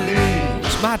family.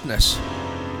 It's madness.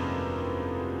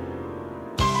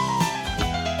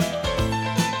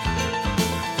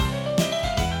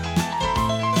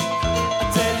 I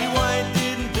tell you I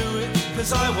didn't do it,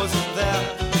 'cause I wasn't there.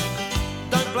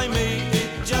 Don't blame me,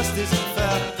 it just isn't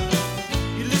fair.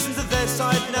 You listen to their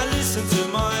side, now listen to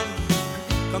mine.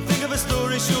 Come think of a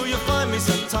story, sure you'll find me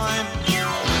sometime.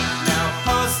 Now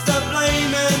pass the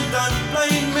blame and don't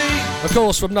blame me. Of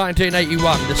course, from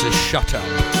 1981, this is Shut Up.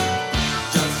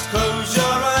 Just close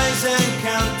your eyes and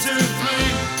count to 3.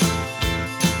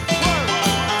 1,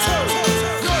 2,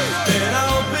 3. Then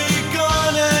I'll be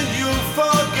gone and you'll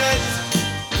forget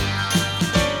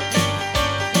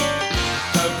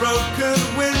the broken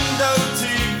window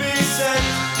TV set.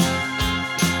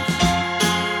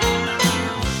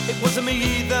 It wasn't me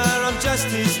either, I'm just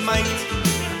his mate.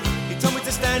 He told me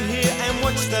to stand here and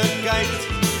watch the gate.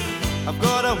 I've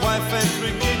got a wife and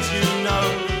 3 kids, you know.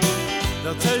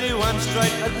 They'll tell you I'm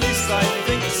straight, at least I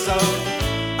think so.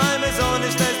 I'm as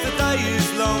honest as the day is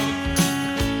long.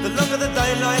 The longer the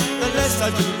daylight, the less I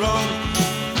do wrong.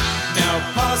 Now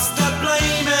pass the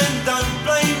blame and don't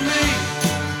blame me.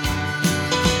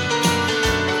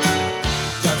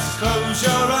 Just close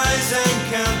your eyes and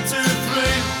count to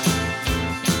 3.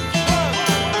 1,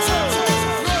 2,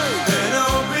 3. Then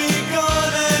I'll be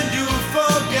gone and you'll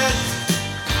forget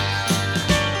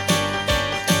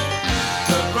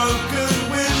the broken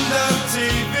window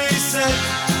TV set.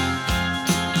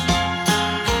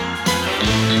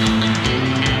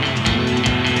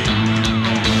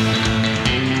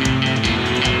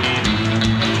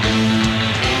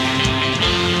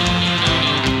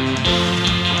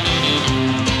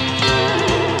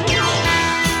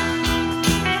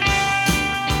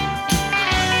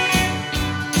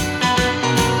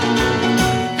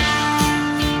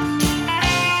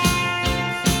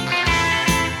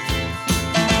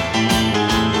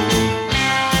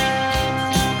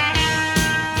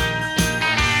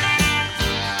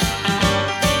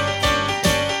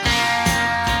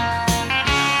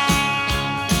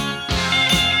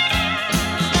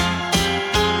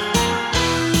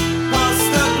 Pass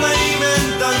the blame and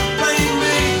don't blame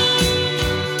me.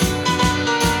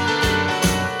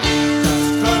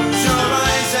 Just close your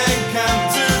eyes and count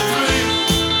to 3.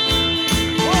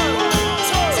 1,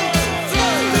 2,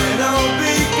 3. Then I'll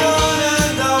be gone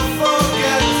and I'll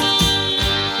forget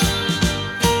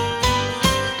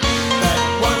that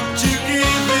what you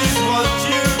give is what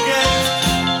you get.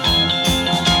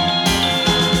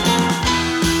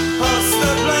 Pass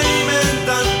the blame and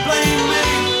don't blame me.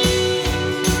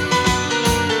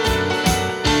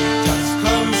 Just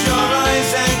close your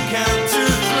eyes and count to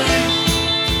 3.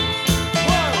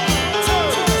 1, 2,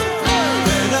 3.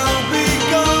 Then I'll be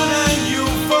gone and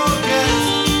you'll forget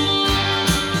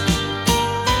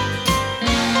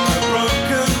a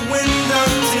broken window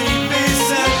TV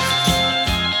set.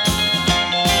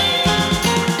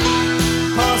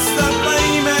 Pass the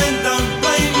blame and don't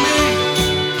blame me.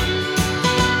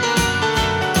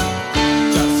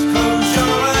 Just close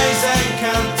your eyes and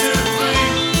count to 3.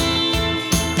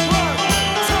 1,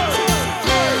 2,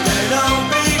 3. Then I'll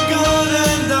be gone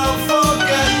and I'll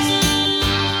forget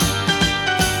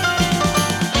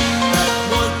that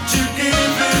what you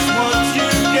give is what you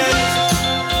get.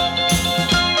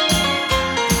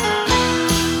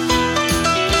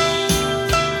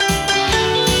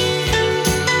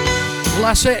 Well,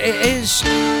 that's it. It is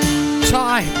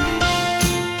time.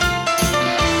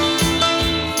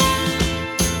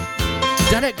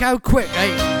 Did it go quick,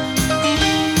 eh?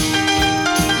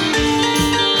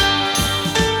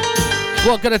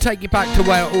 Well, going to take you back to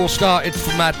where it all started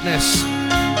for Madness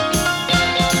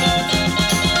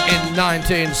in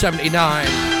 1979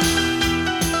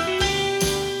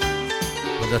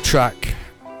 with a track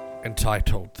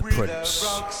entitled The Prince.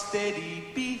 Rock steady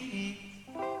beat.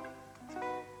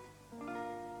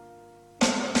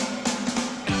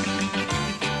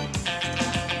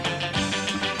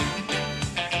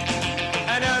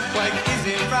 An earthquake is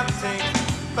erupting,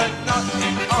 but not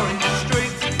in Orange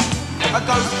Street. A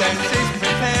ghost dance is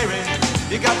preparing.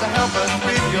 You got to help us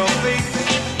with your feet.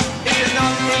 If you're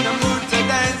not in the mood to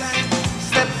dance,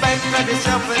 step back, grab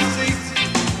yourself a seat.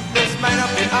 This may not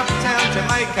be uptown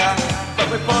Jamaica, but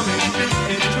we promise to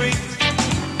entreat.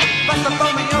 Bust the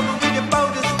phone me over with your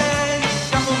boulder stand,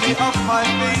 shuffle me off my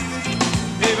feet.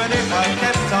 Even if I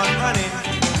kept on running,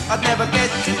 I'd never get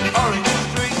to Orange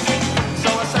Street. So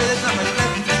I say there's not much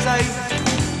left to say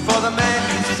for the man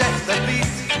who set the beat.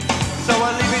 So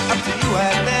I leave it up to you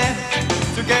out there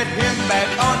to get him back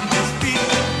on his feet.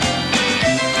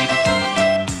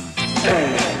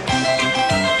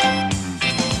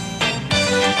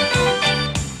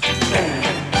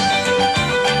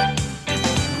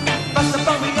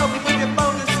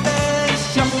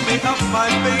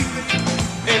 be.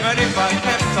 Even if I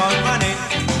kept on running,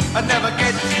 I'd never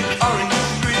get to Orange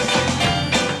Street.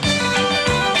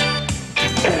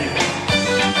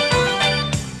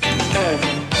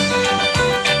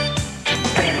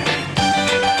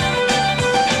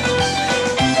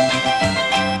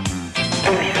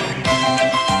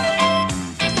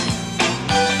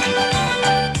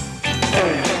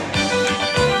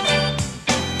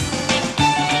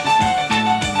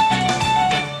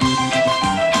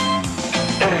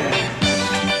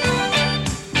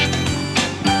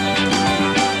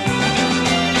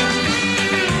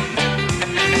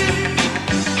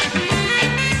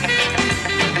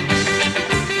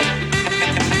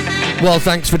 Well,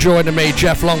 thanks for joining me,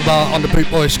 Jeff Longbar, on the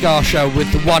Bootboy Ska Show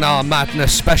with the 1 Hour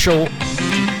Madness special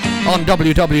on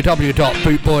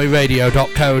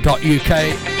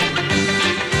www.bootboyradio.co.uk.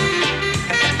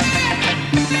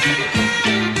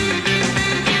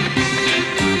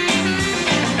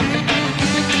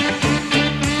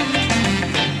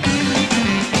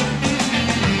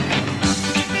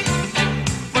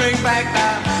 Bring back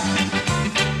that.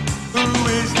 Who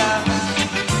is that?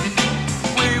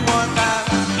 We want that.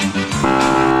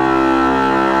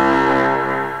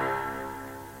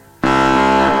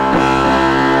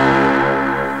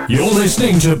 You're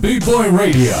listening to Boot Boy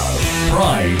Radio.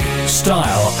 Pride,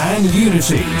 style, and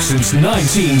unity since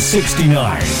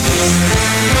 1969.